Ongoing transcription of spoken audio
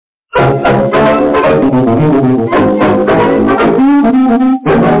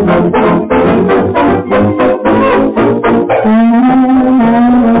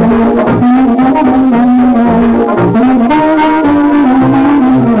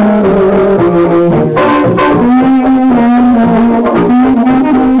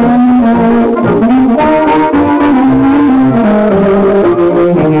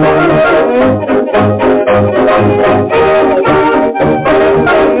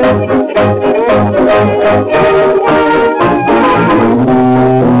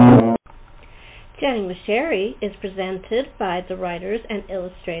Chatting with Sherri is presented by the writers and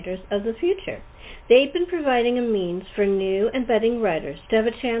illustrators of the future. They've been providing a means for new and budding writers to have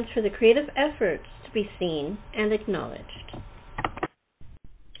a chance for the creative efforts to be seen and acknowledged.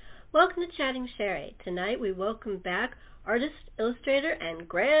 Welcome to Chatting with Sherri. Tonight we welcome back artist, illustrator, and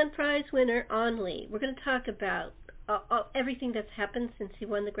grand prize winner On Lee. We're going to talk about everything that's happened since he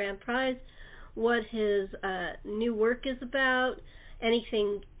won the grand prize, what his new work is about,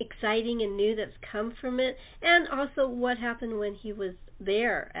 anything exciting and new that's come from it, and also what happened when he was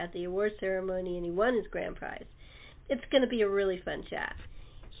there at the award ceremony and he won his grand prize. It's going to be a really fun chat.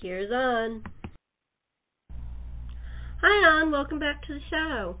 Here's On. Hi, On. Welcome back to the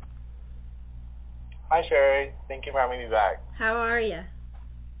show. Hi, Sherri. Thank you for having me back. How are you?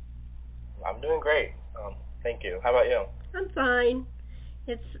 I'm doing great. Thank you. How about you? I'm fine.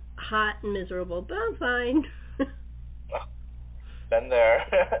 It's hot and miserable, but I'm fine. Been there.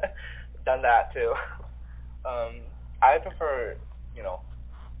 Done that, too. I prefer,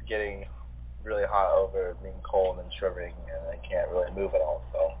 getting really hot over being cold and shivering, and I can't really move at all,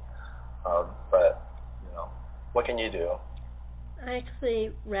 so. But, what can you do? I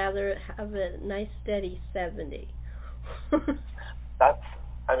actually rather have a nice steady 70. That's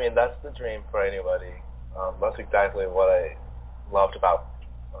the dream for anybody. That's exactly what I loved about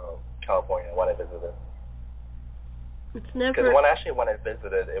California when I visited. It's never... Because when I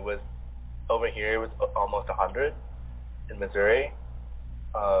visited, it was, over here, it was almost 100 in Missouri.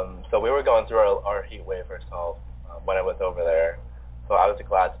 So we were going through our heat wave ourselves when I was over there. So I was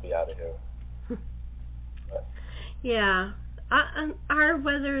glad to be out of here. Yeah. Our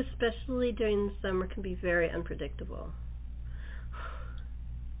weather, especially during the summer, can be very unpredictable.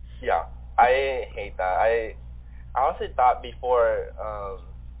 Yeah, I hate that. I honestly thought before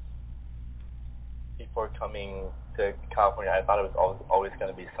coming to California, I thought it was always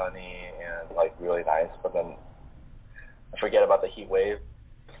going to be sunny and really nice, but then I forget about the heat wave,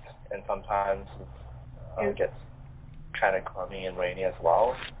 and sometimes it gets kind of crummy and rainy as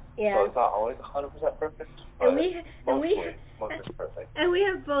well. Yeah. So it's not always 100% perfect. But most is perfect. And we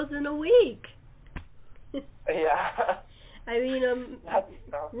have both in a week. Yeah. I mean,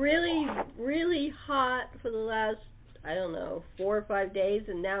 really, really hot for the last, 4 or 5 days,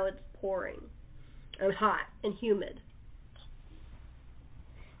 and now it's pouring. And hot and humid.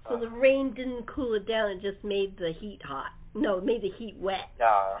 So the rain didn't cool it down, it just made the heat hot. No, it made the heat wet.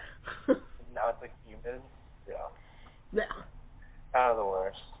 Yeah. Now it's humid. Yeah. Yeah. Kind of the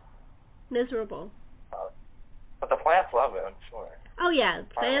worst. Miserable. But the plants love it, I'm sure. Oh yeah,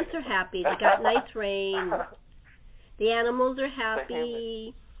 plants are happy. They got nice rain. The animals are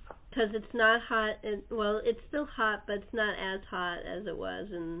happy because it's not hot. It's still hot, but it's not as hot as it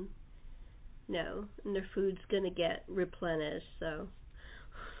was, and their food's going to get replenished, so.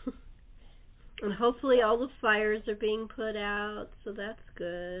 And hopefully all the fires are being put out, so that's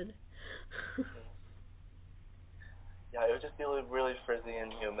good. Yeah, it would just be really frizzy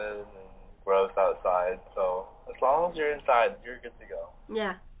and humid and gross outside, so as long as you're inside, you're good to go.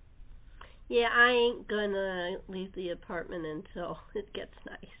 Yeah. Yeah, I ain't gonna leave the apartment until it gets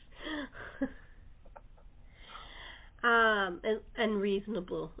nice. And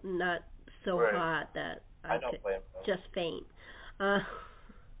reasonable, not so right. hot that I could just faint.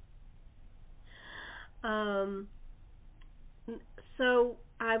 So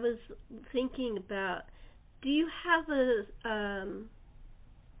I was thinking about, do you have a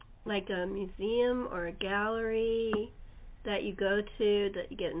museum or a gallery that you go to that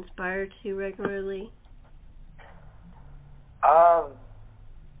you get inspired to regularly? I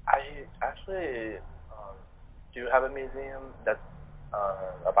actually do have a museum that's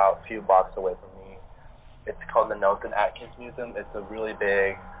about a few blocks away from me. It's called the Nelson Atkins Museum. It's a really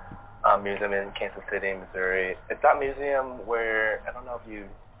big museum in Kansas City, Missouri. It's that museum where, I don't know if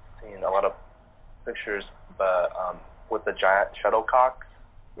you've seen a lot of pictures, but with the giant shuttlecocks.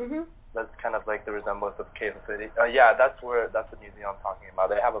 Mm-hmm. That's kind of like the resemblance of Kansas City. Yeah, that's the museum I'm talking about.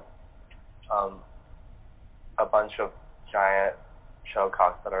 They have a bunch of giant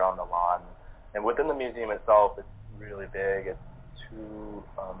shuttlecocks that are on the lawn. And within the museum itself, it's really big. It's two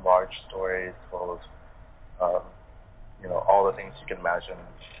large stories full of, all the things you can imagine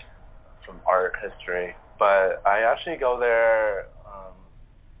from art history. But I actually go there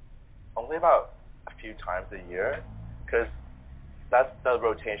only about a few times a year, because that's the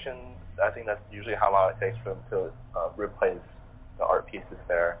rotation. I think that's usually how long it takes for them to replace the art pieces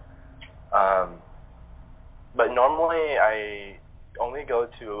there. But normally I only go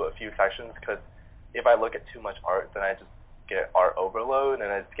to a few sections, because if I look at too much art, then I just get art overload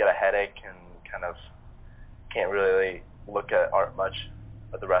and I just get a headache and kind of can't really look at art much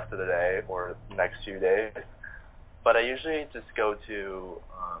the rest of the day or the next few days. But I usually just go to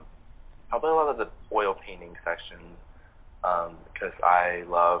probably a lot of the oil painting section, because I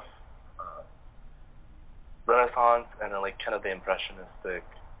love Renaissance and then like kind of the impressionistic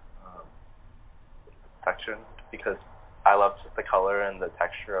section, because I love just the color and the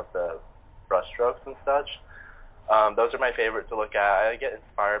texture of the brush strokes and such. Those are my favorite to look at. I get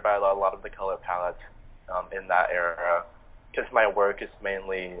inspired by a lot of the color palettes in that era, because my work is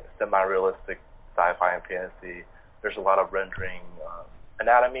mainly semi-realistic sci-fi and fantasy. There's a lot of rendering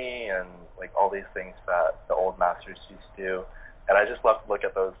anatomy and like all these things that the old masters used to do, and I just love to look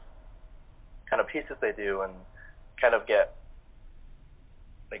at those kind of pieces they do and kind of get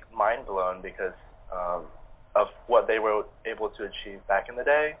like mind blown, because of what they were able to achieve back in the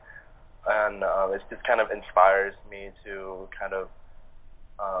day. And it just kind of inspires me to kind of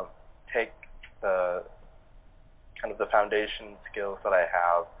take the kind of the foundation skills that I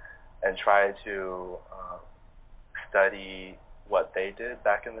have and try to study what they did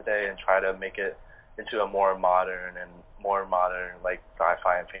back in the day and try to make it into a more modern like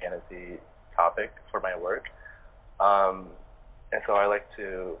sci-fi and fantasy topic for my work. And so I like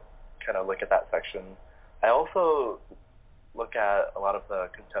to kind of look at that section. I also look at a lot of the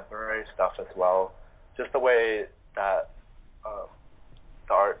contemporary stuff as well, just the way that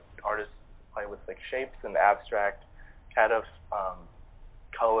the artists play with like shapes and abstract kind of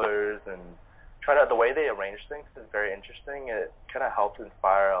colors, and the way they arrange things is very interesting. It kind of helps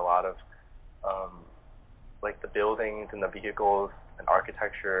inspire a lot of like the buildings and the vehicles and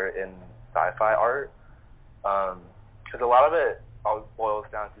architecture in sci-fi art, because a lot of it all boils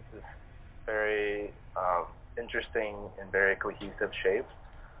down to this very interesting and very cohesive shapes,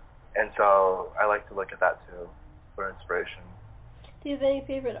 and so I like to look at that too for inspiration. Do you have any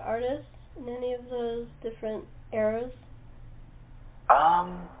favorite artists in any of those different eras?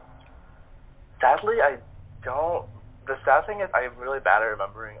 Sadly, I don't. The sad thing is I'm really bad at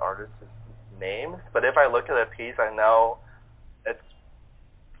remembering artists' names, but if I look at a piece, I know it's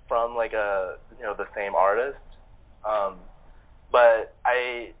from like the same artist. But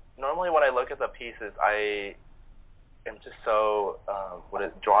I normally when I look at the pieces, I am just so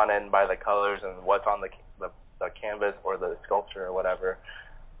drawn in by the colors and what's on the canvas or the sculpture or whatever,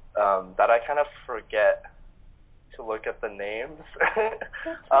 that I kind of forget to look at the names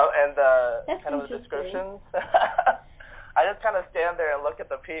and the kind of the descriptions. I just kind of stand there and look at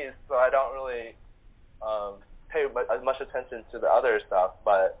the piece, so I don't really pay much attention to the other stuff.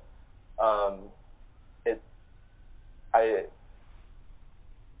 But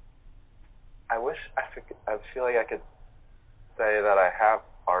I feel like I could say that I have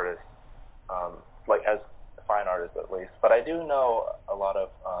artists, like as fine artists at least, but I do know a lot of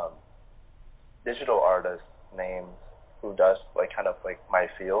digital artists names who does like kind of like my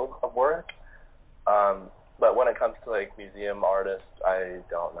field of work. But when it comes to like museum artists, I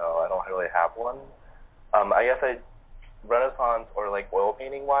don't know. I don't really have one. I guess Renaissance or like oil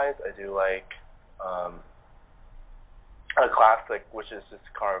painting wise, I do like a classic, which is just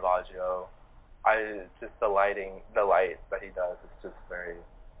Caravaggio. Just the light that he does is just very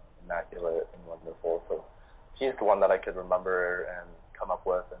immaculate and wonderful. So he's the one that I could remember and come up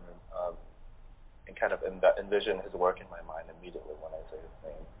with, and kind of envision his work in my mind immediately when I say his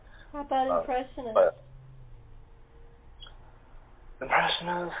name. How about Impressionists? But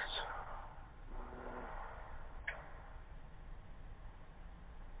Impressionists,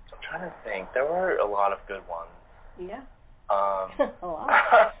 I'm trying to think. There were a lot of good ones. Yeah. A lot.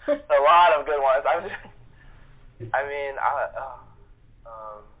 A lot of good ones. I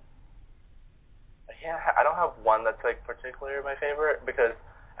don't have one that's like particularly my favorite, because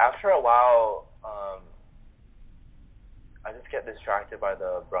after a while, I just get distracted by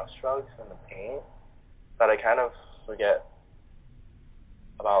the brush strokes and the paint that I kind of forget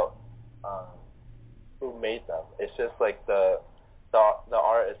about who made them. It's just like the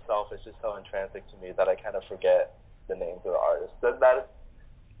art itself is just so intrinsic to me that I kind of forget the names of the artists. That is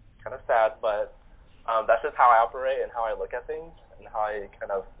kind of sad, but that's just how I operate and how I look at things and how I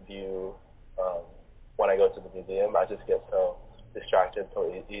kind of view when I go to the museum. I just get so distracted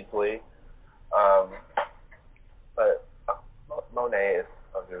so easily. But Monet is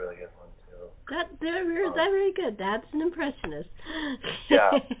a really good one too. That's very good. That's an impressionist.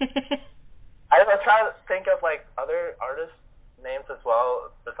 Yeah. I was trying to think of like other artists' names as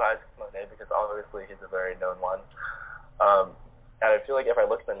well besides Monet, because obviously he's a very known one. And I feel like if I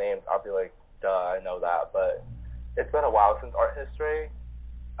look at the names, I'll be like, duh, I know that. But it's been a while since art history,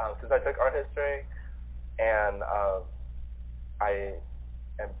 since I took art history, and I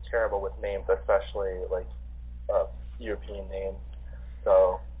am terrible with names, especially like European names.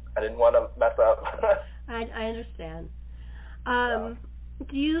 So I didn't want to mess up. I understand. Yeah.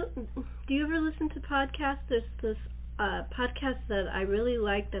 Do you ever listen to podcasts? There's this podcast that I really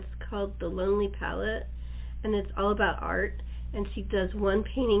like that's called The Lonely Palette, and it's all about art, and she does one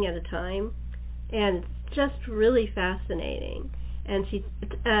painting at a time, and it's just really fascinating. And she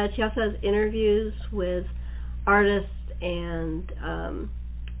also has interviews with artists and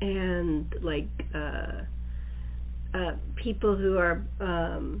like people who are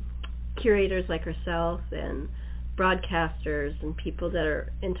curators like herself, and broadcasters and people that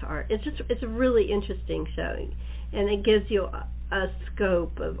are into art. It's a really interesting show, and it gives you a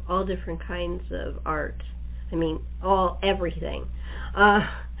scope of all different kinds of art. I mean, everything. I've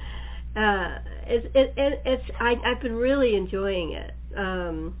been really enjoying it.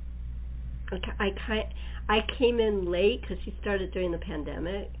 I came in late because she started during the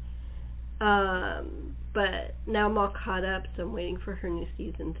pandemic, but now I'm all caught up, so I'm waiting for her new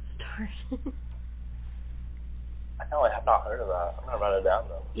season to start. I know, I have not heard of that. I'm going to write it down,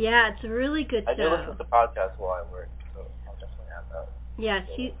 though. Yeah, it's a really good show. I do listen to podcasts while I work, so I'll definitely have that. Yeah,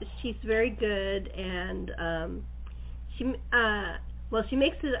 she's very good, and she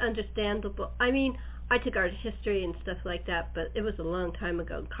makes it understandable. I mean, I took art history and stuff like that, but it was a long time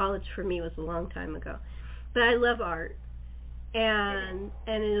ago. College for me was a long time ago. But I love art, and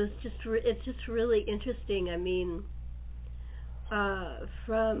it's just really interesting. I mean,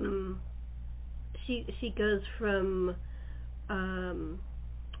 she goes from the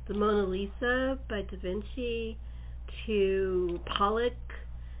Mona Lisa by Da Vinci to Pollock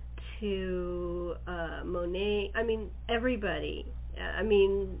to Monet. I mean, everybody. I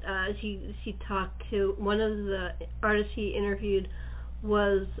mean, she talked to one of the artists she interviewed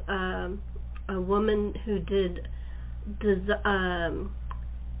was a woman who did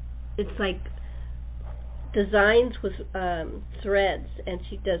it's like designs with threads, and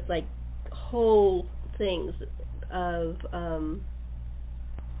she does like whole things of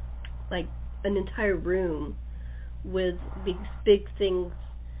like an entire room with these big things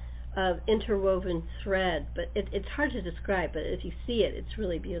of interwoven thread, but it's hard to describe, but if you see it, it's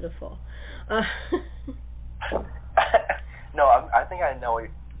really beautiful. No, I think I know.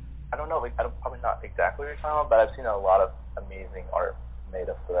 I don't know. Probably not exactly what you're talking about, but I've seen a lot of amazing art made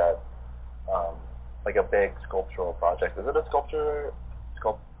of thread, like a big sculptural project. Is it a sculpture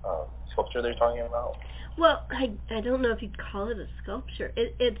that you're talking about? Well, I don't know if you'd call it a sculpture.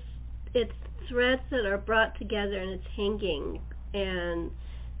 It's threads that are brought together, and it's hanging, and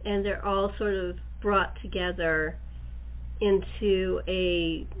they're all sort of brought together into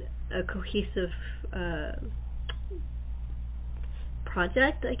a cohesive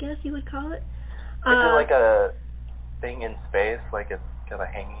project, I guess you would call it. Is it like a thing in space, like it's kind of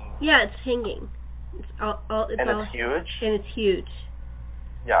hanging? Yeah, it's hanging. It's huge? And it's huge.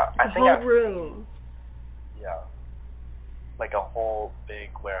 Yeah, I think a whole room. Yeah. Like a whole big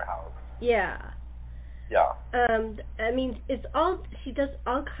warehouse. Yeah. Yeah. I mean, she does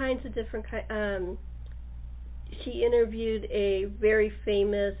all kinds of different she interviewed a very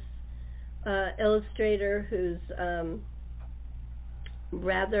famous illustrator who's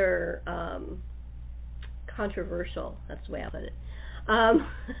rather controversial. That's the way I put it.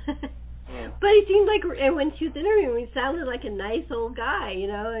 But he seemed like, and when she was interviewing him, he sounded like a nice old guy, you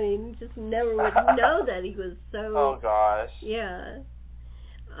know. I mean, you just never would know that he was so. Oh gosh. Yeah.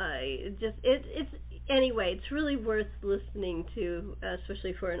 Anyway, it's really worth listening to,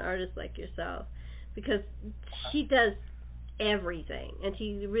 especially for an artist like yourself, because she does everything, and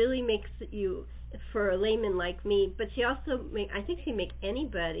she really makes you, for a layman like me, but she also I think she make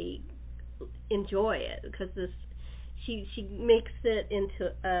anybody enjoy it, because she makes it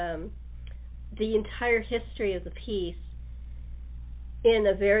into the entire history of the piece in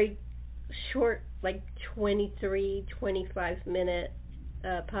a very short, like 25-minute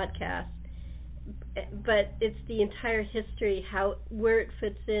podcast, but it's the entire history, where it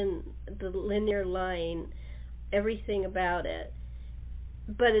fits in, the linear line, everything about it,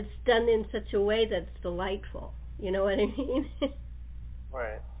 but it's done in such a way that's delightful. You know what I mean?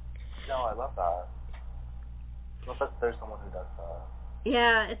 Right. No, I love that. Well, there's someone who does that.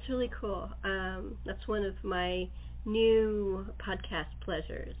 Yeah, it's really cool. That's one of my new podcast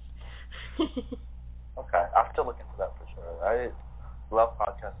pleasures. Okay, I have to look into that for sure. I love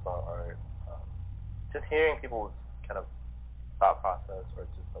podcasts about art. Just hearing people's kind of thought process or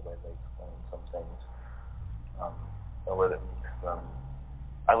just the way they explain some things, or what it means to them.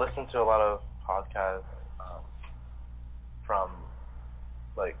 I listen to a lot of podcasts from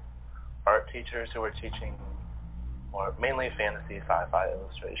like art teachers who are teaching or mainly fantasy, sci-fi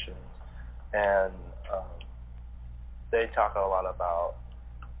illustrations, and they talk a lot about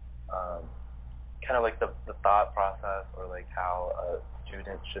kind of like the thought process or like how a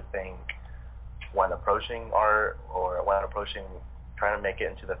student should think when approaching art or when approaching trying to make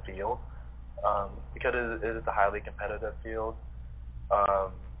it into the field, because it is a highly competitive field,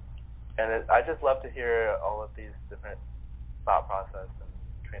 and I just love to hear all of these different thought process and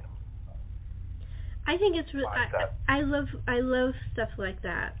train them. I think it's really I love stuff like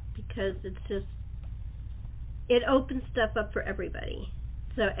that because it's just it opens stuff up for everybody,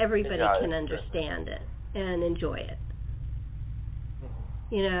 so everybody can understand it and enjoy it.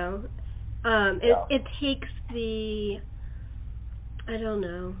 You know, it takes the I don't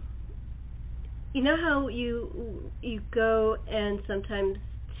know. You know how you go and sometimes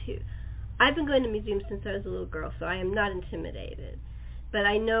I've been going to museums since I was a little girl, so I am not intimidated. But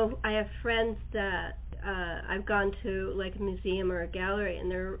I know I have friends that I've gone to like a museum or a gallery, and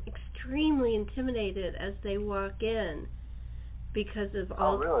they're extremely intimidated as they walk in because of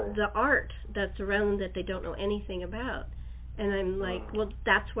all the art that's around them that they don't know anything about. And I'm like, well,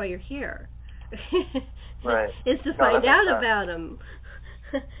 that's why you're here. Right. Is to find out about them.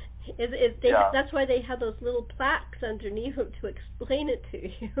 That's why they have those little plaques underneath them to explain it to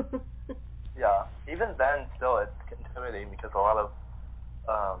you. Yeah. Even then, still, it's intimidating because a lot of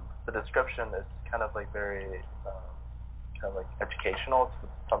the description is kind of like very kind of like educational.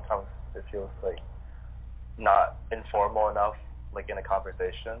 Sometimes it feels like not informal enough, like in a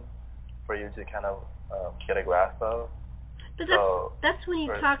conversation, for you to kind of get a grasp of. But that's when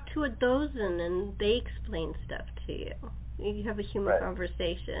you talk to a dozen and they explain stuff to you. You have a human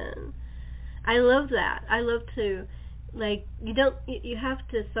conversation. I love that. I love to, like, you have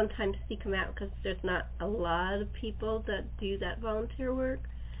to sometimes seek them out because there's not a lot of people that do that volunteer work.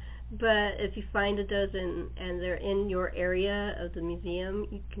 But if you find a dozen and they're in your area of the museum,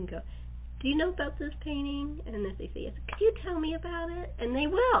 you can go, do you know about this painting? And if they say yes, could you tell me about it? And they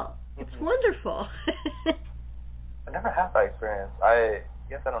will. It's wonderful. I never had that experience. I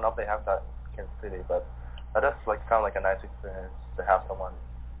guess I don't know if they have that in Kansas City, but that does like sound like a nice experience to have someone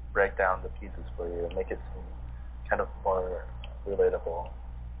break down the pieces for you and make it seem kind of more relatable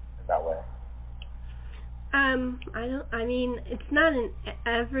in that way. I mean, it's not in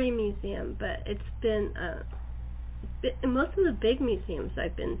every museum, but it's been in most of the big museums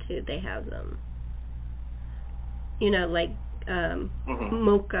I've been to, they have them. You know, like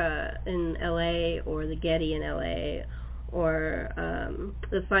MoCA in LA or the Getty in LA or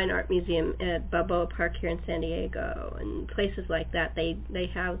the Fine Art Museum at Balboa Park here in San Diego and places like that. They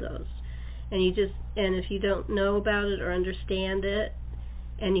have those. And if you don't know about it or understand it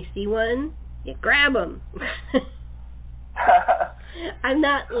and you see one, you grab them. I'm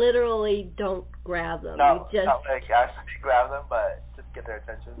not literally don't grab them. No, you just not like actually grab them, but just get their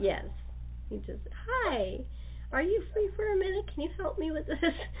attention. Yes. You just, hi, are you free for a minute? Can you help me with this?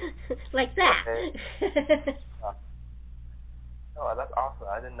 Like that. Okay. Oh, that's awesome.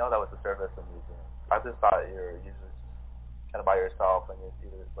 I didn't know that was a service in museums. I just thought you were usually just kind of by yourself and you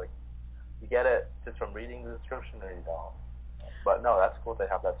either like you get it just from reading the description or you don't. But no, that's cool they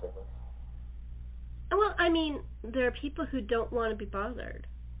have that service. Well, I mean, there are people who don't want to be bothered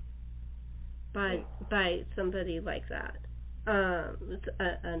by somebody like that. I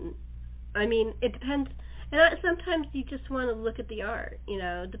mean, it depends. And sometimes you just want to look at the art. You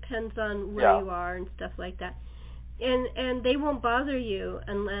know, it depends on where you are and stuff like that. And they won't bother you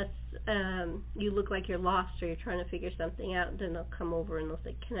unless you look like you're lost or you're trying to figure something out. Then they'll come over and they'll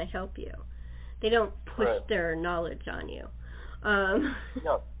say, "Can I help you?" They don't push their knowledge on you.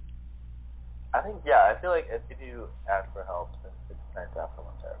 No. I think, I feel like if you ask for help, it's nice to have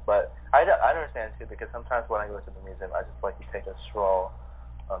someone there. But I understand, too, because sometimes when I go to the museum, I just like to take a stroll,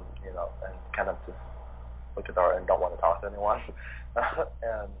 you know, and kind of just look at the art and don't want to talk to anyone.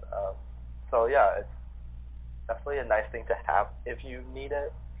 And so, it's definitely a nice thing to have if you need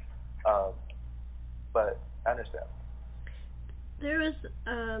it. But I understand. There was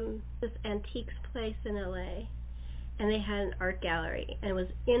this antiques place in LA. And they had an art gallery, and it was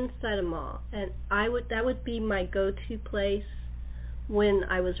inside a mall. And that would be my go-to place when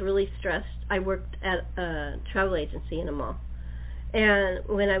I was really stressed, I worked at a travel agency in a mall. And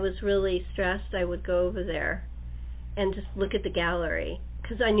when I was really stressed, I would go over there and just look at the gallery,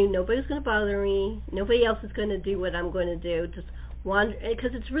 because I knew nobody was going to bother me. Nobody else is going to do what I'm going to do. Just wander,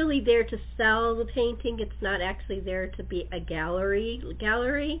 because it's really there to sell the painting. It's not actually there to be a gallery.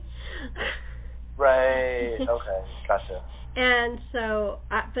 Right. Okay. Gotcha. And so,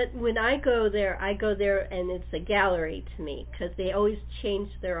 but when I go there and it's a gallery to me, because they always change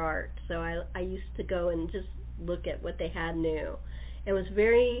their art. So I used to go and just look at what they had new. It was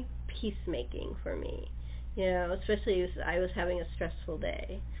very peacemaking for me, you know, especially if I was having a stressful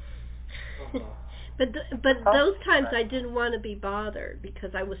day. Mm-hmm. but those times I didn't want to be bothered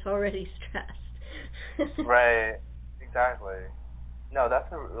because I was already stressed. Right. Exactly. No,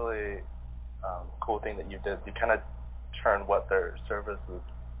 that's a really cool thing that you did. You kind of turned what their service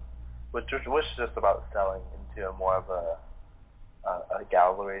was just about selling into a more of a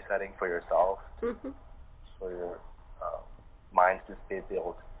gallery setting for yourself, mm-hmm. for your mind to be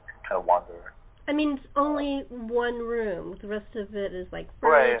able to kind of wander. I mean, it's only one room. The rest of it is like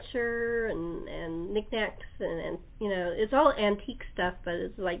furniture and knickknacks and you know, it's all antique stuff. But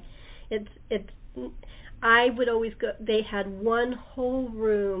it's like, it's. I would always go. They had one whole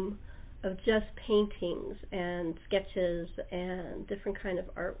room of just paintings and sketches and different kind of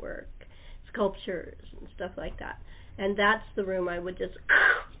artwork, sculptures and stuff like that. And that's the room I would just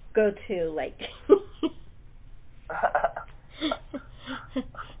go to, like.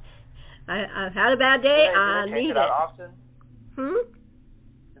 I've had a bad day. I need it. Do they change it out often? Hmm?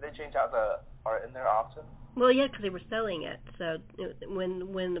 Do they change out the art in there often? Well, yeah, because they were selling it. So when so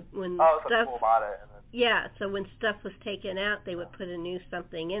stuff. People bought it. Yeah, so when stuff was taken out, they would put a new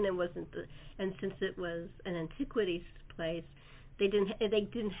something in. It wasn't and since it was an antiquities place, they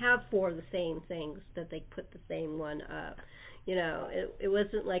didn't have four of the same things that they put the same one up. You know, it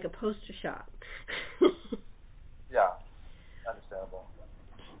wasn't like a poster shop. Yeah, understandable.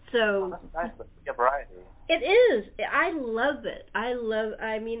 So that's nice, but you get variety. It is. I love it. I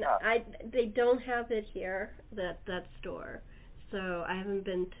mean, they don't have it here, that store. So I haven't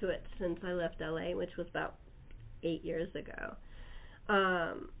been to it since I left LA, which was about 8 years ago.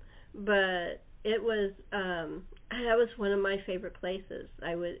 But it was that was one of my favorite places.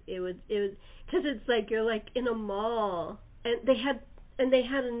 It would because it's like you're like in a mall, and they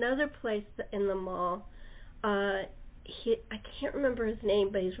had another place in the mall. I can't remember his name,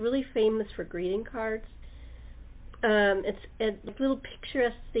 but he's really famous for greeting cards. It's little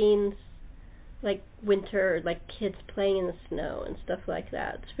picturesque scenes, like winter, like kids playing in the snow and stuff like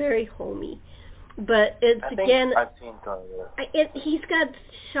that. It's very homey, but it's I think I've seen some of it. He's got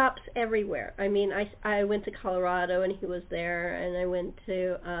shops everywhere. I mean, I went to Colorado and he was there, and I went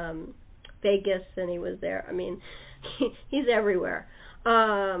to Vegas and he was there. I mean, he's everywhere.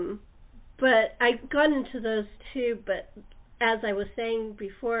 But I got into those too. But as I was saying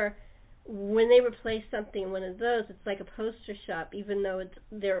before, when they replace something in one of those, it's like a poster shop, even though it's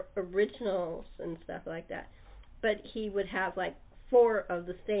their originals and stuff like that. But he would have like four of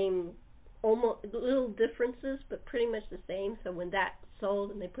the same, almost little differences, but pretty much the same. So when that sold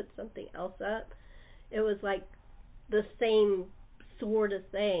and they put something else up, it was like the same sort of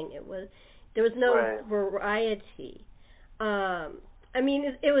thing. There was no variety. I mean,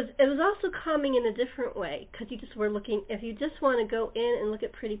 it was also calming in a different way, because you just were looking. If you just want to go in and look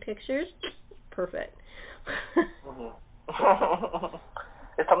at pretty pictures, perfect. Mm-hmm.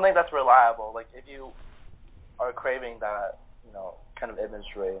 It's something that's reliable. Like if you are craving that, you know, kind of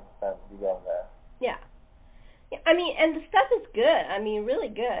imagery, then you go in there. Yeah. I mean, and the stuff is good. I mean, really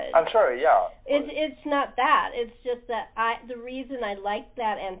good. I'm sure, yeah. It's not that. It's just that the reason I like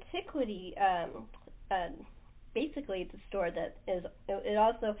that antiquity. Basically, it's a store that is. It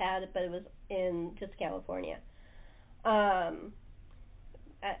also had it, but it was in just California. I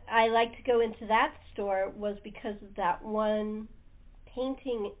like to go into that store was because of that one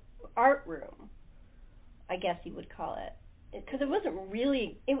painting art room, I guess you would call it, because it wasn't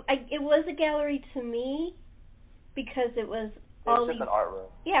really. It was a gallery to me, because it was all just an art room.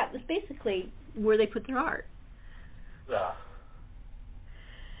 Yeah, it was basically where they put their art. Yeah.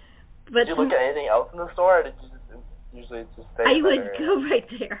 But did you look at anything else in the store, or did you usually just stay I in that would area? go right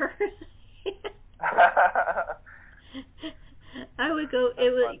there. I would go.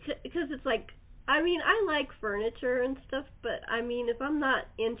 It was because it's like. I mean, I like furniture and stuff, but I mean, if I'm not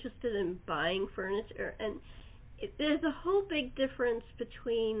interested in buying furniture, and there's a whole big difference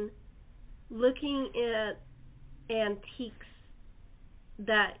between looking at antiques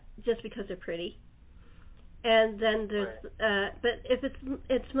that just because they're pretty, and then there's but if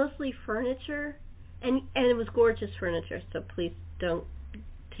it's mostly furniture, and it was gorgeous furniture. So please don't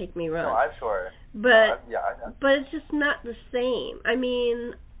take me wrong. No, I'm sure. But yeah, I know. but it's just not the same. I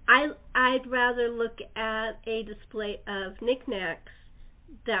mean, I'd rather look at a display of knickknacks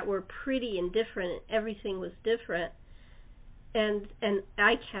that were pretty and different. Everything was different and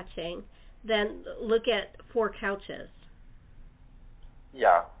eye-catching than look at 4 couches.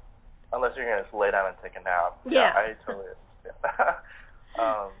 Yeah, unless you're going to lay down and take a nap. Yeah. I totally understand.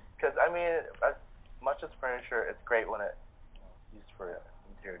 Because, I mean, as much as furniture, it's great when it's used for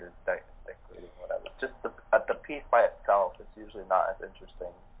interior decorating, whatever. Just the piece by itself is usually not as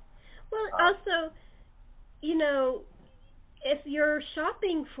interesting. Well, also, you know, if you're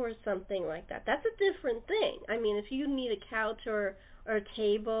shopping for something like that, that's a different thing. I mean, if you need a couch or a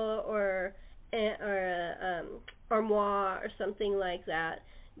table or a armoire or something like that,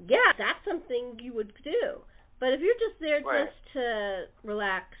 yeah, that's something you would do. But if you're just there just to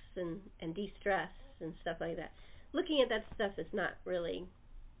relax and de-stress and stuff like that, looking at that stuff is not really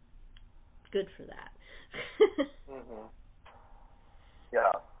good for that. Mhm.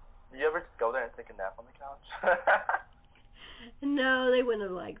 Yeah. Do you ever just go there and take a nap on the couch? No, they wouldn't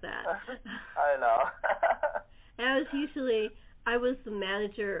have liked that. I know. I was the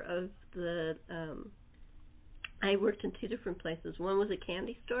manager of the, I worked in 2 different places. One was a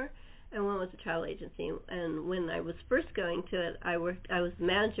candy store and one was a travel agency. And when I was first going to it, I was the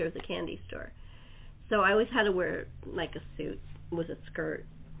manager of the candy store. So I always had to wear like a suit with a skirt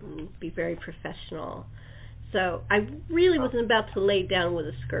and be very professional. So I really wasn't about to lay down with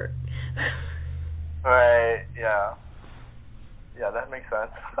a skirt. Right, yeah. Yeah, that makes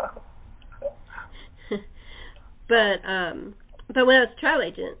sense. But when I was a travel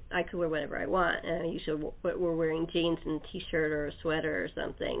agent, I could wear whatever I want, and I usually were wearing jeans and a t-shirt or a sweater or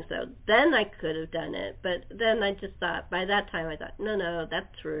something. So then I could have done it, but then I just thought, by that time I thought, no,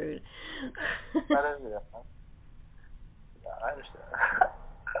 that's rude. That is, yeah, I understand.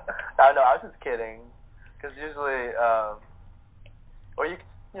 I know, I was just kidding, because usually, or you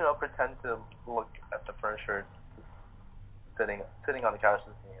pretend to look at the furniture, sitting on the couch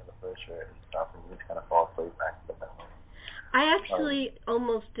and looking at the furniture and stuff, and you just kind of fall asleep accidentally. I actually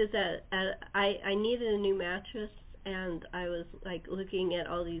almost did that. I needed a new mattress, and I was like looking at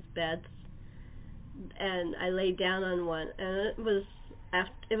all these beds, and I laid down on one, and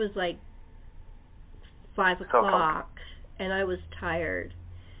it was like 5 o'clock, and I was tired,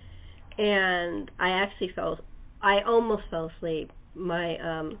 and I almost fell asleep.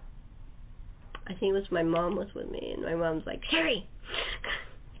 I think it was my mom was with me, and my mom's like, Sherri!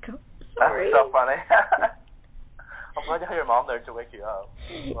 Sorry. That's so funny. I'm glad you had your mom there to wake you up.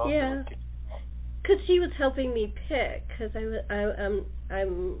 Well, yeah, because she was helping me pick. Because if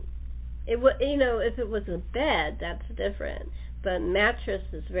it was a bed, that's different. But mattress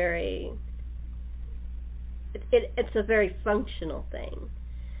is it's a very functional thing.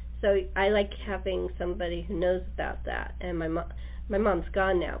 So I like having somebody who knows about that. And my mom's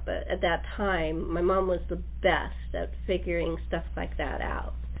gone now, but at that time, my mom was the best at figuring stuff like that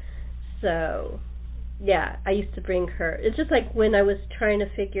out. So, yeah, I used to bring her. It's just like when I was trying to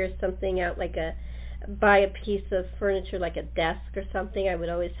figure something out, like buy a piece of furniture, like a desk or something, I would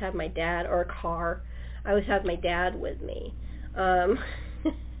always have my dad, or a car. I always have my dad with me. No,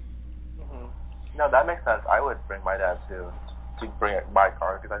 that makes sense. I would bring my dad too, to bring my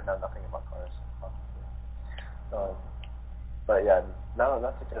car, because I know nothing about cars. But yeah, no,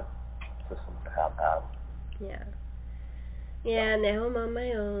 that's a good system to have. Yeah. Yeah, now I'm on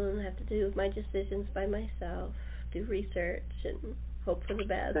my own. I have to do my decisions by myself, do research, and hope for the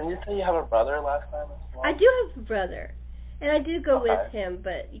best. Didn't you say you have a brother last time as well? I do have a brother, and I do go with him,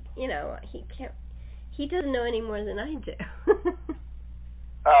 but, he doesn't know any more than I do.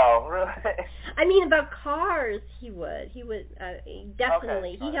 Oh, really? I mean, about cars, he would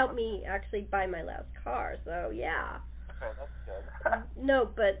definitely. Okay, he helped me actually buy my last car, so yeah. Okay, that's good. No,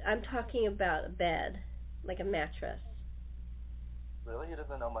 but I'm talking about a bed, like a mattress. Really? He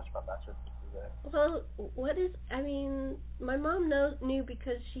doesn't know much about mattresses, Well, my mom knew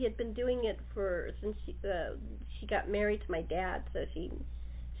because she had been doing it since she got married to my dad, so she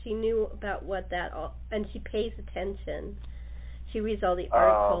knew about what that all, and she pays attention. She reads all the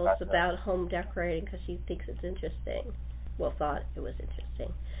articles about home decorating because she thinks it's interesting. Well, thought it was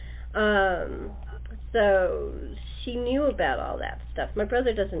interesting. So she knew about all that stuff. My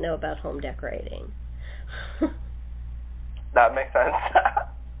brother doesn't know about home decorating. That makes sense.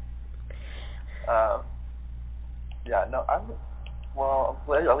 Yeah, no, at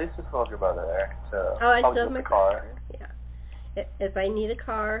least you still have your brother there to I still have my car. Yeah. If I need a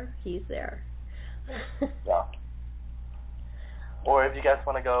car, he's there. Yeah. Or if you guys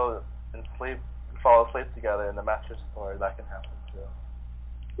want to go and sleep fall asleep together in the mattress store. That can happen too.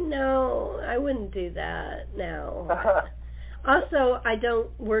 No, I wouldn't do that. No. Also, I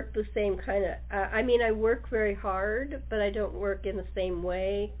don't work the same kind of. I mean, I work very hard, but I don't work in the same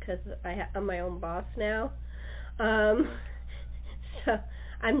way because I'm my own boss now. So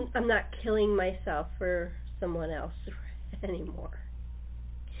I'm not killing myself for someone else anymore.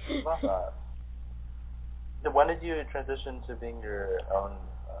 Love that. When did you transition to being your own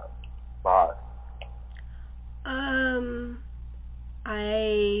boss?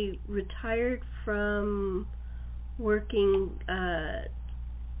 I retired from working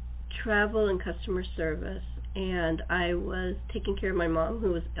travel and customer service, and I was taking care of my mom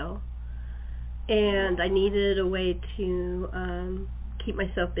who was ill, and I needed a way to keep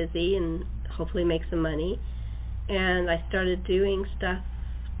myself busy and hopefully make some money, and I started doing stuff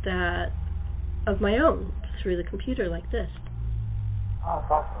that of my own through the computer like this. Oh,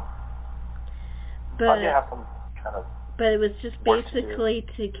 that's awesome. But you have some kind of it was just basically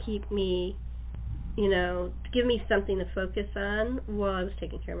to keep me, to give me something to focus on while I was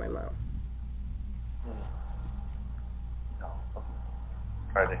taking care of my mom. No, I'm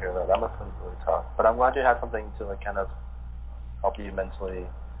sorry to hear that. That must have been really tough. But I'm glad you had something to kind of help you mentally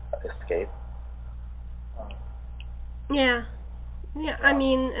escape. Yeah. I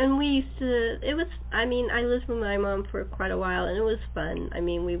mean, and we used to, I lived with my mom for quite a while, and it was fun. I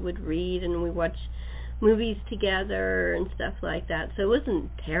mean, we would read and we watch movies together and stuff like that, so it wasn't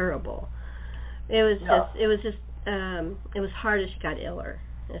terrible. It was just hard as she got iller,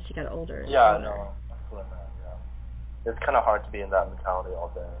 as she got older. Yeah, no, that's what I meant, yeah. It's kind of hard to be in that mentality all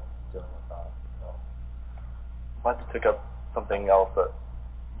day, dealing with that, so. I'm glad to pick up something else that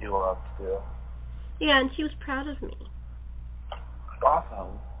you love to do. Yeah, and she was proud of me.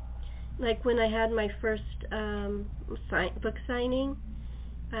 Awesome. Like when I had my first book signing,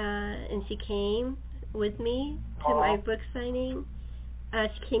 and she came with me to my book signing.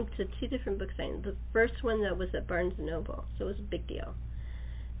 She came to 2 different book signings. The first one that was at Barnes & Noble, so it was a big deal.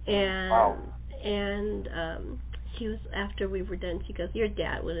 And she was, after we were done, she goes, "Your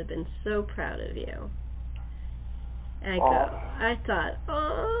dad would have been so proud of you." And I thought,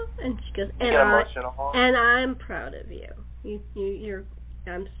 oh, and she goes, and I'm proud of you.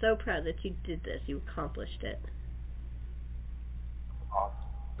 I'm so proud that you did this. You accomplished it. Awesome.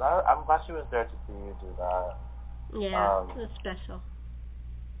 I'm glad she was there to see you do that. Yeah, it was special.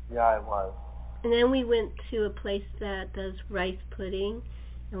 Yeah, it was. And then we went to a place that does rice pudding,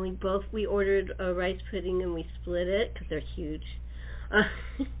 and we ordered a rice pudding and we split it because they're huge.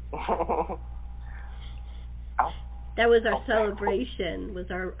 That was our celebration, was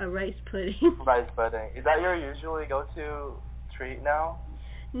our rice pudding. Rice pudding. Is that your usually go-to treat now?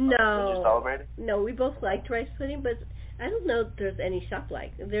 No. When you celebrate? No, we both liked rice pudding, but I don't know if there's any shop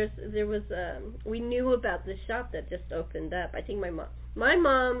like. There was we knew about this shop that just opened up. I think my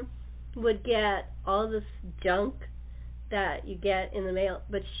mom would get all this junk that you get in the mail,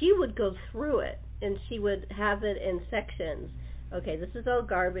 but she would go through it and she would have it in sections. Okay, this is all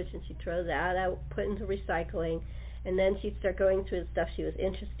garbage, and she'd throw that out, put into recycling, and then she'd start going through the stuff she was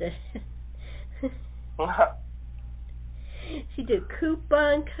interested in. She did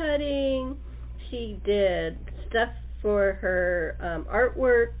coupon cutting. She did stuff for her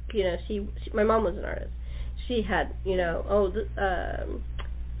artwork. My mom was an artist. She had, I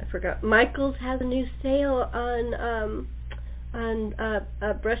forgot. Michael's has a new sale on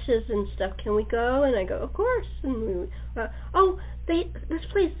brushes and stuff. Can we go? And I go, of course. And this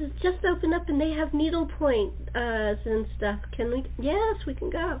place has just opened up and they have needlepoint and stuff. Can we? Yes, we can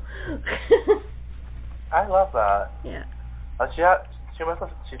go. I love that. Yeah. She sounded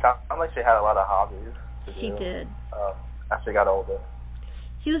like she had a lot of hobbies to do. She did. As she got older.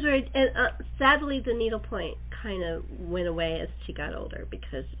 She was very, and sadly the needlepoint kind of went away as she got older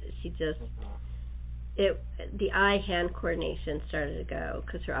because she just, the eye-hand coordination started to go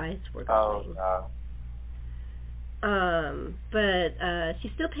because her eyes were going. Oh, yeah. But she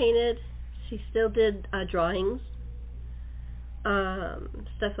still painted. She still did drawings,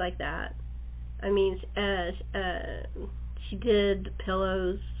 stuff like that. I mean, she did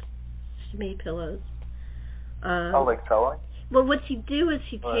pillows. She made pillows. Like sewing? Well, what she'd do is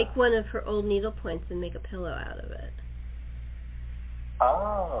she'd take one of her old needle points and make a pillow out of it.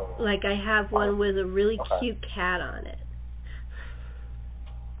 Oh. Like I have one with a really cute cat on it.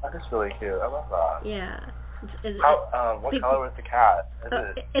 That is really cute. I love that. Yeah. What color was the cat?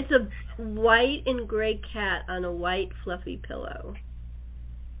 It's a white and gray cat on a white fluffy pillow.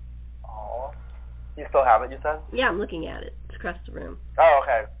 Oh. You still have it, you said? Yeah, I'm looking at it. It's across the room. Oh,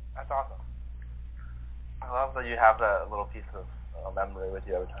 okay. That's awesome. I love that you have that little piece of memory with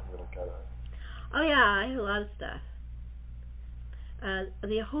you every time you look at it. Oh yeah, I have a lot of stuff.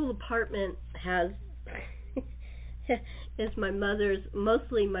 The whole apartment has is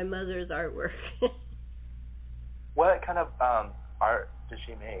mostly my mother's artwork. What kind of art does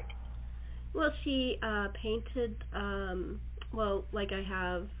she make? Well, she painted. Like I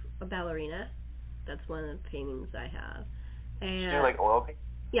have a ballerina. That's one of the paintings I have. And Did you do like oil paint?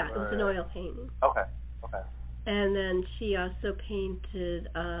 Yeah, it was an oil painting. Okay. And then she also painted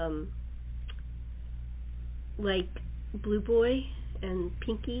like Blue Boy and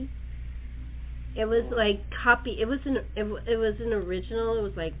Pinky. It was like copy. It was an original. It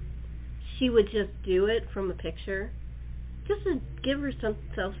was like she would just do it from a picture, just to give herself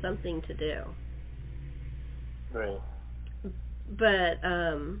something to do. Right. But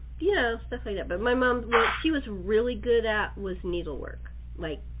stuff like that. But my mom, what she was really good at was needlework,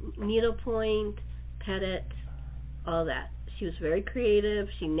 like needlepoint, pettit, all that. She was very creative.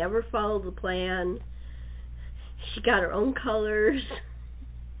 She never followed the plan. She got her own colors.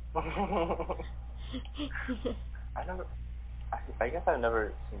 I guess I've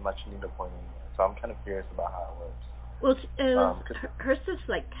never seen much needlepointing, so I'm kind of curious about how it works. Well, her stuff's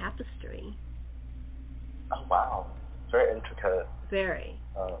like tapestry. Oh wow, it's very intricate. Very.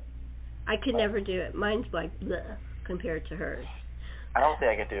 I could never do it. Mine's like bleh compared to hers. I don't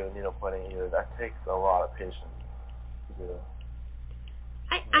think I could do needlepointing either. That takes a lot of patience to do.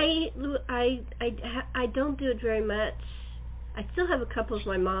 I don't do it very much. I still have a couple of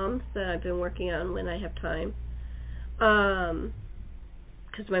my mom's that I've been working on when I have time.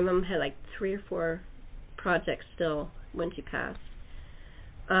 Because my mom had like 3 or 4 projects still when she passed.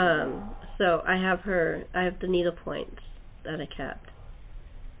 So I have the needle points that I kept.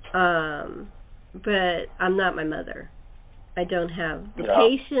 But I'm not my mother. I don't have the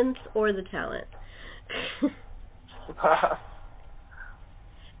patience or the talent.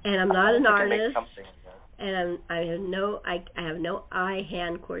 And I'm not an artist. And I have no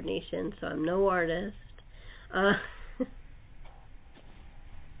eye-hand coordination, so I'm no artist.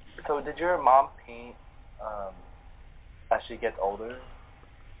 So did your mom paint as she gets older?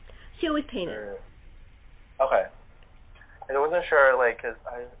 She always painted. Okay. And I wasn't sure, like, because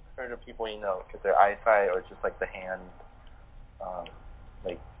I heard of people, because their eyesight or just, like, the hand,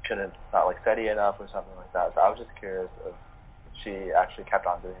 not, like, steady enough or something like that. So I was just curious if she actually kept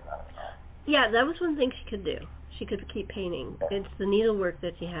on doing that or not. Yeah, that was one thing she could do. She could keep painting. Okay. It's the needlework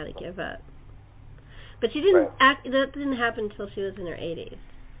that she had to give up. But she didn't that didn't happen until she was in her 80s.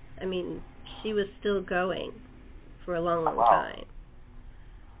 I mean, she was still going for a long time.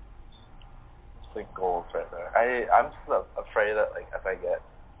 It's like goals right there. I'm just afraid that, like, as I get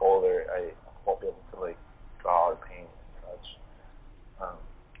older, I won't be able to, like, draw or paint and such.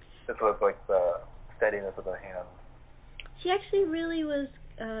 Just with, like, the steadiness of the hand. She actually really was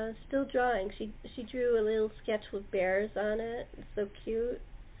still drawing. She drew a little sketch with bears on it. It's so cute.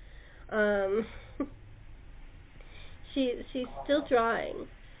 She's still drawing,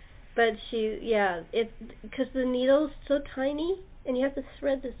 but it's because the needle's so tiny, and you have to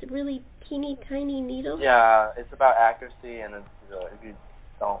thread this really teeny tiny needle. Yeah, it's about accuracy, and if you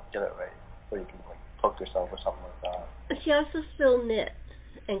don't get it right, or you can like poke yourself or something like that. She also still knits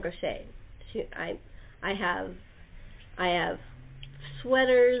and crochets. I have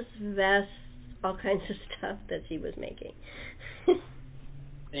sweaters, vests, all kinds of stuff that she was making.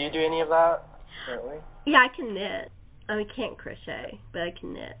 Do you do any of that currently? Yeah, I can knit. I can't crochet, but I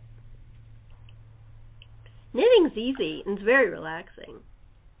can knit. Knitting's easy and it's very relaxing.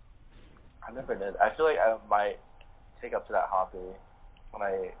 I never knit. I feel like I might take up to that hobby when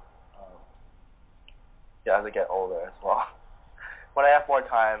as I get older as well. When I have more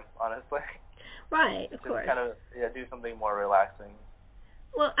time, honestly. Right, of course. Just kind of do something more relaxing.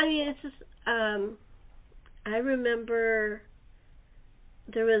 Well, I mean, it's just I remember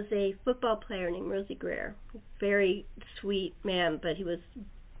there was a football player named Rosie Greer, very sweet man, but he was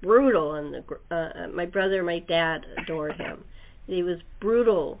brutal on my brother and my dad adored him. He was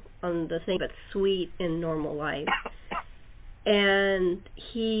brutal on the thing, but sweet in normal life. And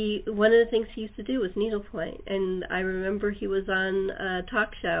one of the things he used to do was needlepoint. And I remember he was on a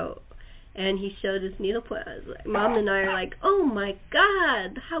talk show, and he showed his needlepoint. Mom and I are like, "Oh my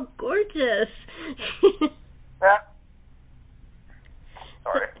God, how gorgeous!"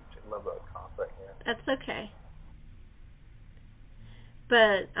 Sorry, a little bit of cough right here. That's okay.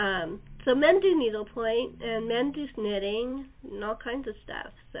 But so men do needlepoint, and men do knitting, and all kinds of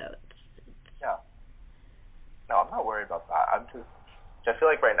stuff. So yeah. No, I'm not worried about that. I feel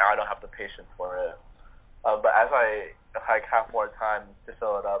like right now I don't have the patience for it. But as I have more time to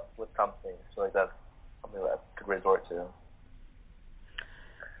fill it up with something, I feel like that's something that I could resort to.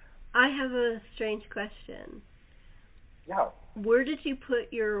 I have a strange question. Yeah. Where did you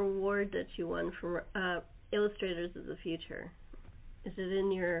put your award that you won from Illustrators of the Future? Is it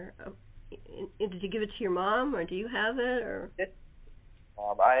in your? Did you give it to your mom, or do you have it, or? The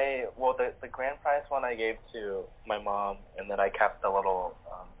grand prize one I gave to my mom, and then I kept the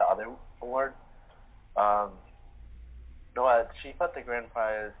other award. She put the grand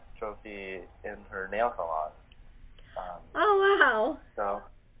prize trophy in her nail salon. Oh wow!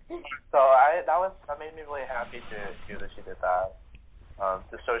 That made me really happy to hear that she did that.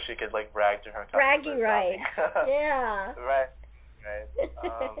 Just so she could like brag to her customers. Bragging rights. Yeah. Right.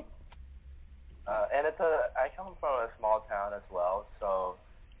 And I come from a small town as well, so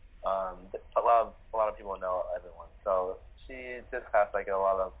a lot of people know everyone. So she just has like a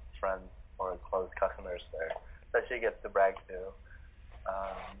lot of friends or close customers there that she gets to brag to,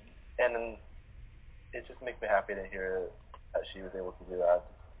 and it just makes me happy to hear that she was able to do that.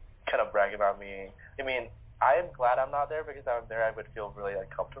 Kind of brag about me. I mean, I am glad I'm not there, because if I'm there I would feel really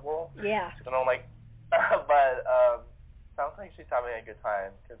uncomfortable. Yeah. And I'm like, but sounds like she's having a good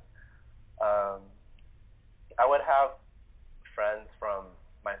time, because I would have friends from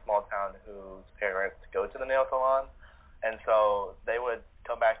my small town whose parents go to the nail salon, and so they would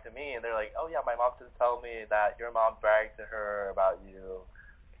come back to me and they're like, oh yeah, my mom just told me that your mom bragged to her about you,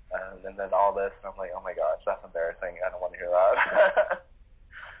 and then all this, and I'm like, oh my gosh, that's embarrassing. I don't want to hear that.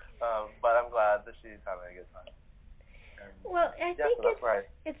 But I'm glad that she's having a good time. And well, I think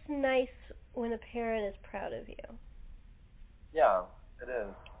it's nice when a parent is proud of you. Yeah, it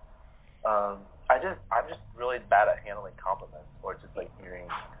is. I'm just really bad at handling compliments or just like hearing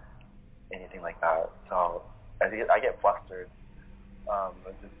anything like that. So I get flustered. I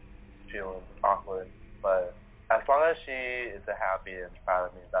just feel awkward. But as long as she is happy and proud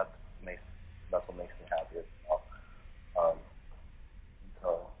of me, that's what makes me happy as well.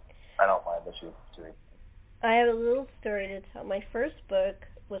 So I don't mind that she's doing. I have a little story to tell. My first book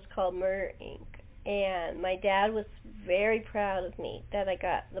was called Murder Inc., and my dad was very proud of me that I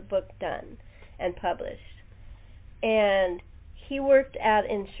got the book done and published. And he worked at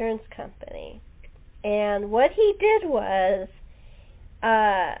an insurance company. And what he did was,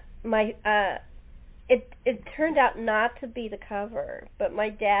 it turned out not to be the cover, but my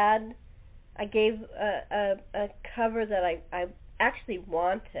dad, I gave a cover that I actually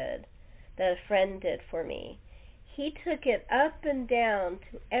wanted, that a friend did for me. He took it up and down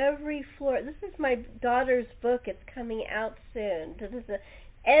to every floor. This is my daughter's book. It's coming out soon.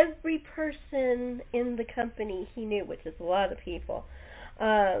 Every person in the company he knew, which is a lot of people.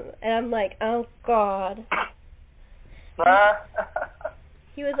 And I'm like, oh God.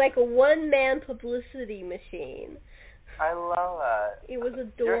 He was like a one-man publicity machine. I love that. It was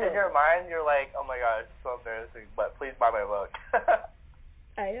adorable. In your mind, you're like, oh my gosh, it's so embarrassing, but please buy my book.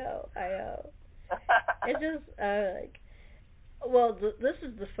 I know. It's just, this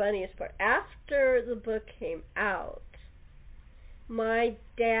is the funniest part. After the book came out, my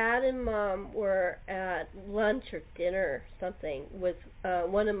dad and mom were at lunch or dinner or something with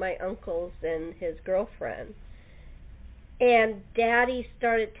one of my uncles and his girlfriend. And Daddy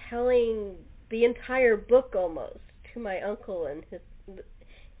started telling the entire book almost to my uncle and his...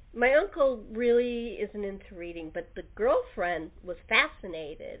 My uncle really isn't into reading, but the girlfriend was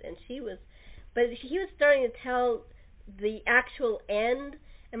fascinated, and he was starting to tell the actual end,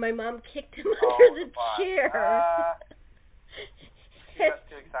 and my mom kicked him under the chair. He got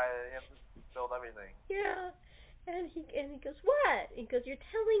too excited. He had to build everything. Yeah, and he goes, what? He goes, you're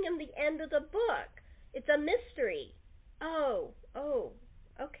telling him the end of the book. It's a mystery. Oh,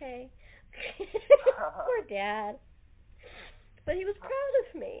 okay. Poor Dad. But he was proud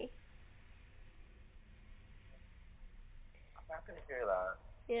of me. I'm happy to hear that.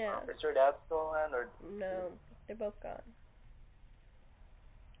 Yeah. Is your dad still around, or? No, they're both gone.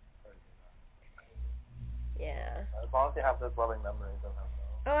 Yeah. As long as you have those loving memories of him.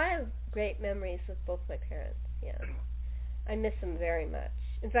 Oh, I have great memories with both my parents. Yeah. I miss them very much.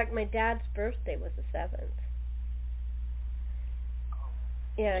 In fact, my dad's birthday was the 7th.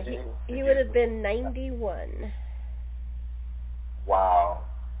 Yeah, he would have been 91. Wow.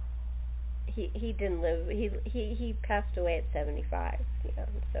 He didn't live. He passed away at 75. You know,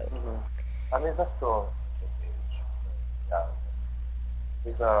 so. Mm-hmm. I mean, that's still a good age. Yeah.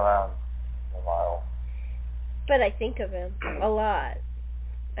 He's been around a while. But I think of him a lot.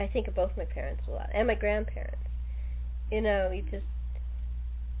 I think of both my parents a lot, and my grandparents. You know,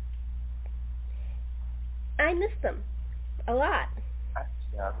 I miss them a lot.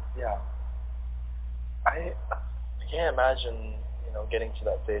 Yeah. I can't imagine, getting to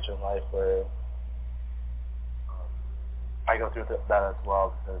that stage in life where I go through that as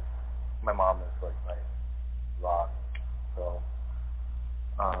well, because my mom is like my rock. So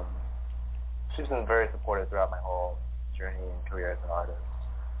she's been very supportive throughout my whole journey and career as an artist.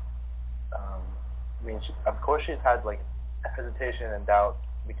 I mean, of course she's had like hesitation and doubt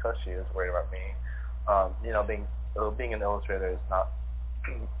because she is worried about me. You know, being an illustrator is not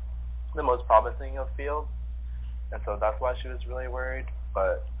the most promising of fields, and so that's why she was really worried.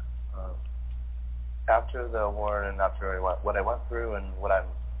 But after the award and after what I went through and what I'm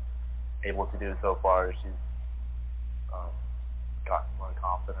able to do so far, she's gotten more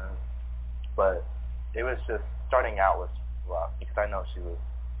confident. But it was just, starting out was rough because I know she was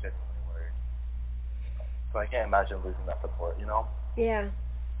genuinely worried. So I can't imagine losing that support, you know? Yeah,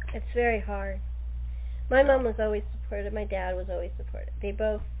 it's very hard. My mom was always supportive. My dad was always supportive. They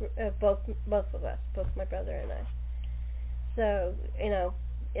both of us, both my brother and I. So, you know,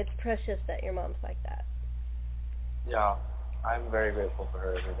 it's precious that your mom's like that. Yeah, I'm very grateful for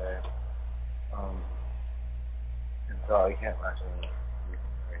her every day. And so I can't imagine losing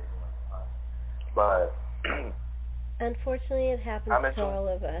her even like that. But unfortunately, it happens to all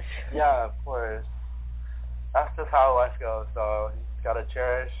of us. Yeah, of course. That's just how life goes. So you just gotta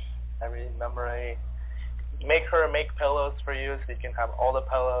cherish every memory. Make her make pillows for you so you can have all the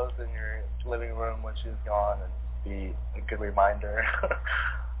pillows in your living room when she's gone and be a good reminder.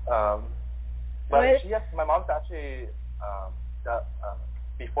 But my mom's actually,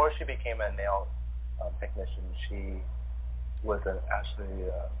 before she became a nail technician, she was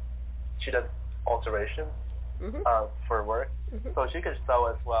she does alterations for work. So she could sew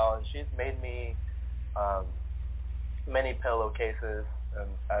as well, and she's made me many pillowcases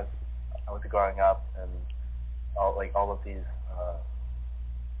as I was growing up, and all of these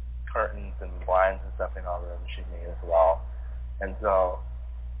curtains and blinds and stuff in our room she made as well. And so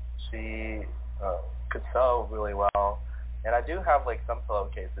she could sew really well. And I do have like some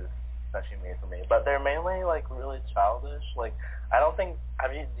pillowcases that she made for me, but they're mainly like really childish. Like, I don't think,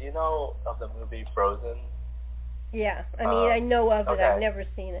 do you know of the movie Frozen? Yeah, I mean, I know of it. Okay. I've never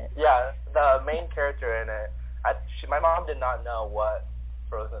seen it. Yeah, the main character in it, my mom did not know what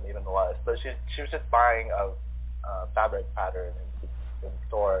Frozen even was, but she was just buying a fabric pattern in the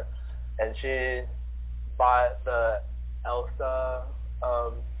store, and she bought the Elsa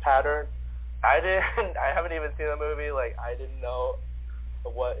pattern. I haven't even seen the movie. Like, I didn't know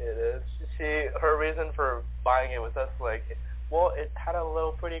what it is. Her reason for buying it was just like, well, it had a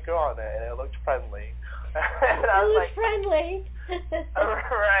little pretty girl on it, and it looked friendly. And I was like, friendly.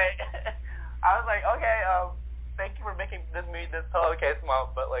 Right. I was like, okay, thank you for making me this pillowcase,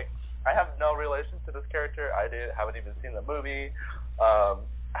 Mom, but like, I have no relation to this character. I haven't even seen the movie.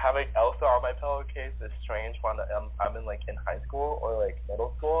 Having Elsa on my pillowcase is strange when I'm in like in high school or like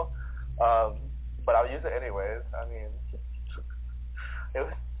middle school. But I'll use it anyways. I mean, it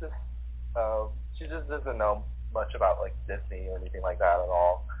was just, she just doesn't know much about like Disney or anything like that at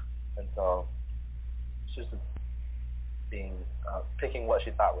all, and so she's just picking what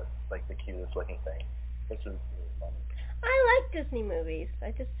she thought was like the cutest looking thing, which is really funny. I like Disney movies.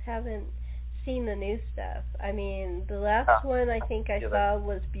 I just haven't seen the new stuff. I mean, the last one I think I saw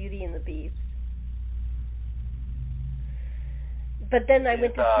was Beauty and the Beast. But then I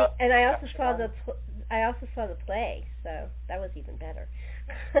went to see, and I also saw the play, so that was even better.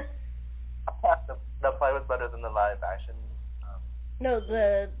 The play was better than the live action. No,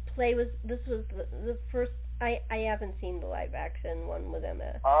 the play was. This was the first. I haven't seen the live action one with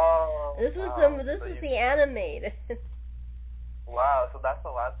Emma. Oh. This was the animated. Wow, so that's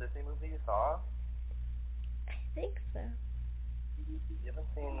the last Disney movie you saw? I think so. You haven't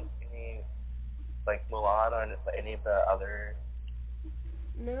seen any, like, Mulan or any of the other?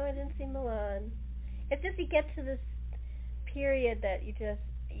 No, I didn't see Mulan. It's just you get to this period that you just...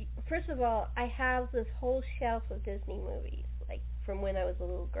 First of all, I have this whole shelf of Disney movies, like, from when I was a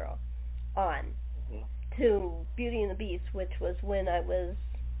little girl on, to Beauty and the Beast, which was when I was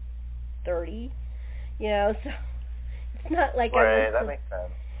 30, you know, so... It's not like right, that makes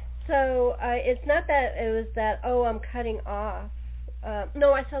sense. So it's not that it was that, I'm cutting off.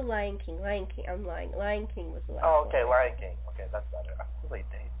 No, I saw Lion King. I'm lying. Lion King was the last one. Oh, okay, Lion King. Okay, that's better. I was like,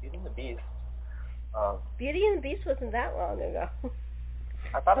 Beauty and the Beast. Beauty and the Beast wasn't that long ago.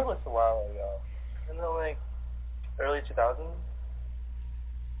 I thought it was a while ago. Isn't it like early 2000s?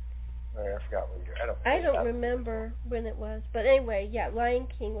 Or I forgot what year. I don't remember when it was. But anyway, yeah, Lion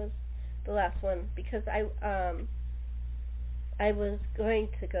King was the last one because I was going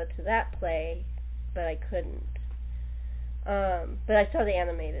to go to that play, but I couldn't. But I saw the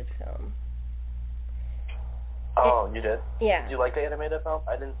animated film. Oh, you did? Yeah. Did you like the animated film?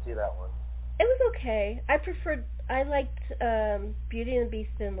 I didn't see that one. It was okay. I liked Beauty and the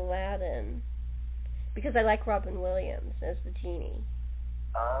Beast and Aladdin because I like Robin Williams as the genie.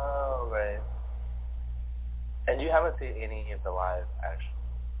 Oh, right. And you haven't seen any of the live action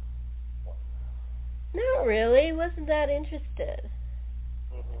ones? Not really. Wasn't that interested.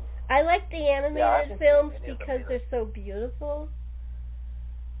 Mm-hmm. I like the animated films because they're so beautiful.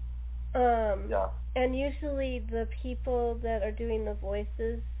 Yeah. And usually the people that are doing the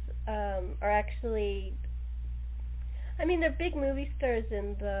voices are actually, I mean, they're big movie stars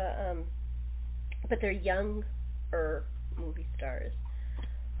in the, but they're younger movie stars.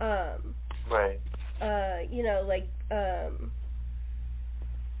 Right. You know, like,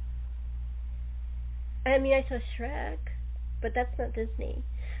 I mean, I saw Shrek, but that's not Disney.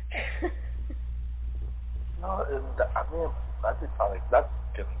 No, I mean, that's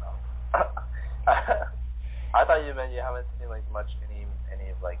good enough. I thought you meant you haven't seen like any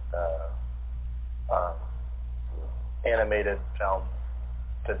of like the animated films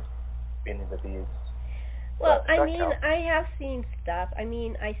since Beauty and the Beast. Well, I mean, I have seen stuff. I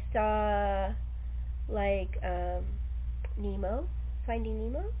mean, I saw like Nemo, Finding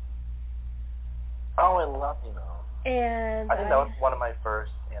Nemo. Oh, I love Nemo. And I think that was one of my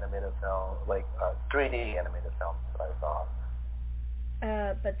first animated films, like 3D animated films that I saw.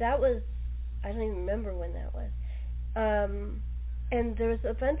 But that was, I don't even remember when that was. And there was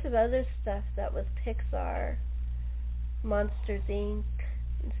a bunch of other stuff that was Pixar, Monsters Inc.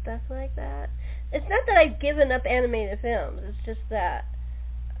 and stuff like that. It's not that I've given up animated films. It's just that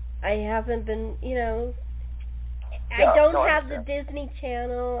I haven't been, you know, I don't have the Disney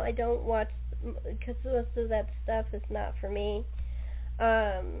Channel. I don't watch, because most of that stuff is not for me.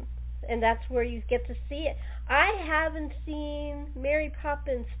 And that's where you get to see it. I haven't seen Mary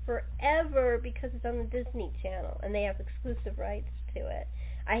Poppins forever because it's on the Disney Channel, and they have exclusive rights to it.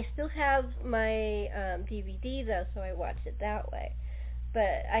 I still have my DVD, though, so I watch it that way.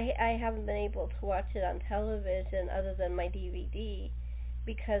 But I haven't been able to watch it on television other than my DVD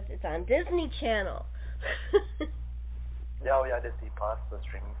because it's on Disney Channel. Oh, yeah, Disney Plus, the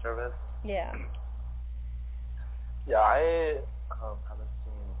streaming service. Yeah. Yeah, I haven't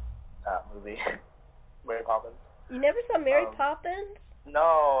seen that movie, Mary Poppins. You never saw Mary Poppins?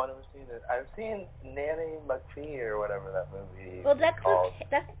 No, I've never seen it. I've seen Nanny McPhee or whatever that movie well, that's called. Okay.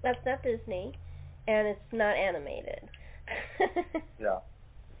 That's not Disney, and it's not animated. Yeah,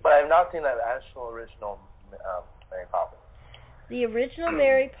 but I've not seen that actual original Mary Poppins. The original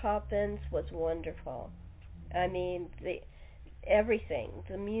Mary Poppins was wonderful. I mean, everything,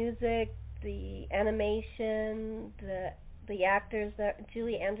 the music, the animation, the actors,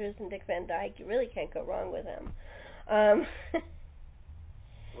 Julie Andrews and Dick Van Dyke, you really can't go wrong with them.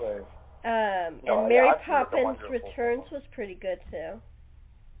 Right. And Mary Poppins Returns was pretty good too.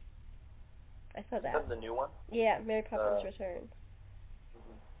 I saw that. Is that the new one? Yeah, Mary Poppins Returns.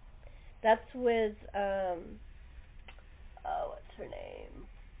 Mm-hmm. That's with what's her name?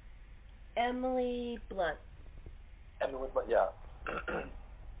 Emily Blunt. Emily Blunt, yeah.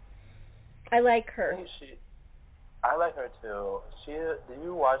 I like her. I like her too. Did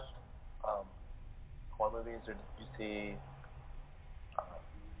you watch horror movies, or did you see?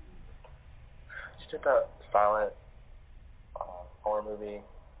 She did that silent horror movie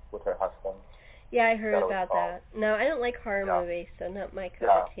with her husband. Yeah, I heard about that. No, I don't like horror movies, so not my cup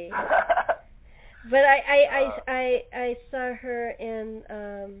of tea. But I saw her in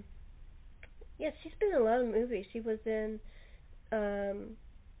she's been in a lot of movies. She was in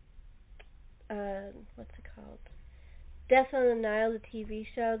what's it called? Death on the Nile, the TV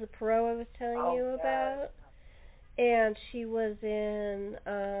show, the Perot I was telling you about. And she was in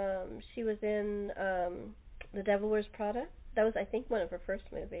The Devil Wears Prada. That was, I think, one of her first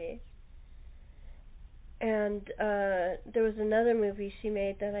movies. And there was another movie she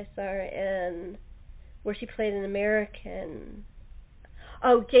made that I saw her in where she played an American.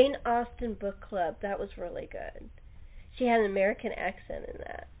 Oh, Jane Austen Book Club. That was really good. She had an American accent in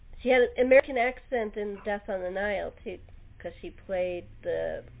that. She had an American accent in Death on the Nile, too, because she played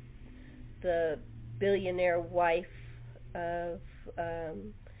the billionaire wife of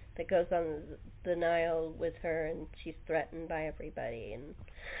that goes on the Nile with her, and she's threatened by everybody. And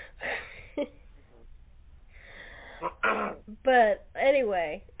but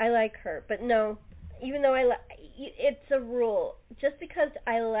anyway, I like her. But no, even though it's a rule. Just because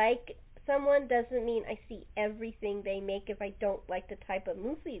I like someone doesn't mean I see everything they make if I don't like the type of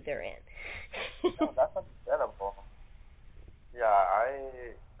movie they're in. No, that's understandable. Yeah, I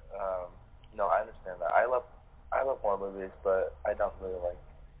understand that. I love horror movies, but I don't really like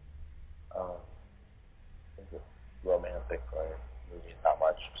romantic or movies that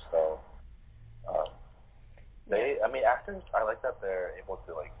much. So I mean, actors, I like that they're able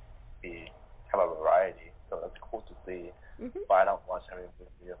to like have a variety, so that's cool to see. But I don't watch every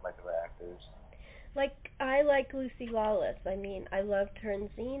movie of my favorite actors. Like, I like Lucy Lawless. I mean, I loved her in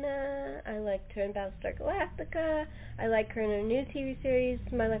Xena. I liked her in Battlestar Galactica. I like her in her new TV series,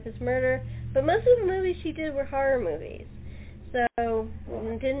 My Life is Murder. But most of the movies she did were horror movies. So,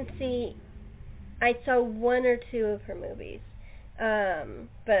 I saw one or two of her movies.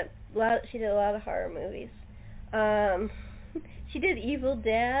 But she did a lot of horror movies. She did Evil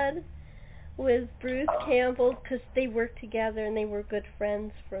Dad with Bruce Campbell, because they worked together and they were good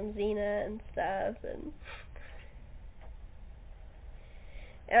friends from Xena and stuff. And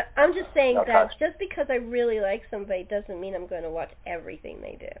I'm just saying that just because I really like somebody doesn't mean I'm going to watch everything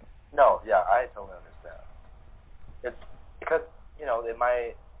they do. No, yeah, I totally understand. It's because, you know,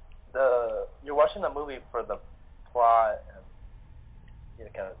 you're watching the movie for the plot and, you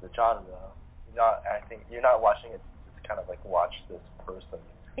know, kind of the genre. You're not watching it to kind of like watch this person.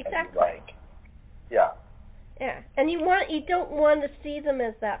 Exactly. And you like. Yeah. Yeah, and you don't want to see them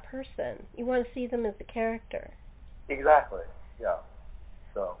as that person. You want to see them as the character. Exactly. Yeah.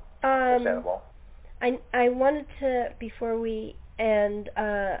 So understandable. I wanted to, before we end,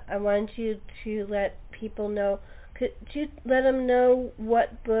 I wanted you to let people know. Could you let them know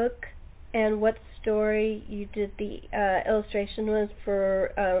what book and what story you did the illustration with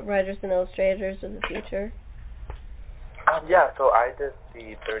for Writers and Illustrators of the Future? Yeah. So I did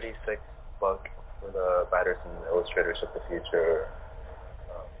the 36th book for the Writers and Illustrators of the Future.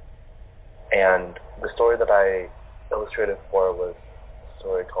 And the story that I illustrated for was a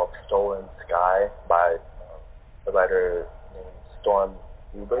story called Stolen Sky by the writer named Storm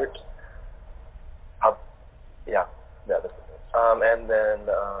Hubert. That's it. And then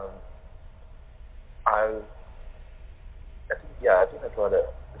I think that's about it.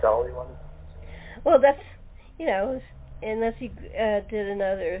 Is that all you wanted? Well, that's, you know, unless you did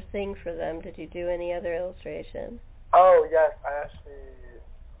another thing for them, did you do any other illustration? Oh, yes, I actually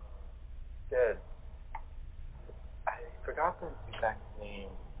did. I forgot the exact name.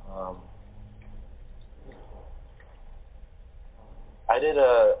 I did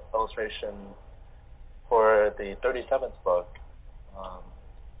a illustration for the 37th book,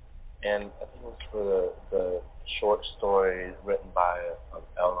 and I think it was for the short story written by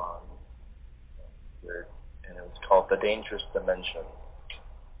Elon, and it was called The Dangerous Dimension.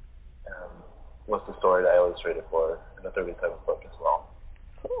 Was the story that I illustrated for in the 37th book as well.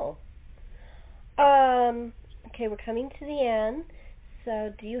 Cool. Okay, we're coming to the end.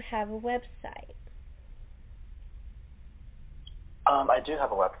 So, do you have a website? I do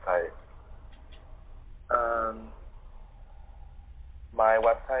have a website. My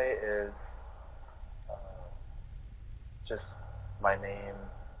website is just my name,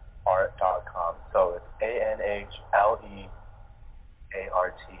 art.com. So it's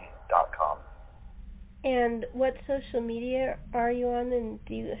ANHLEART.com. And what social media are you on, and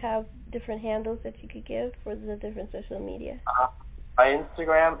do you have different handles that you could give for the different social media? My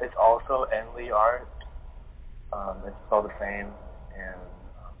Instagram is also nleart. It's all the same, and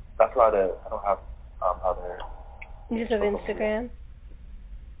that's about it. I don't have other. You just have Instagram? Media.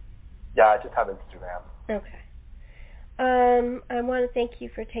 Yeah, I just have Instagram. Okay. I want to thank you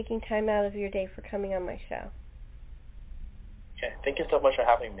for taking time out of your day for coming on my show. Okay, thank you so much for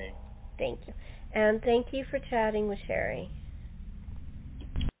having me. Thank you. And thank you for chatting with Sherri.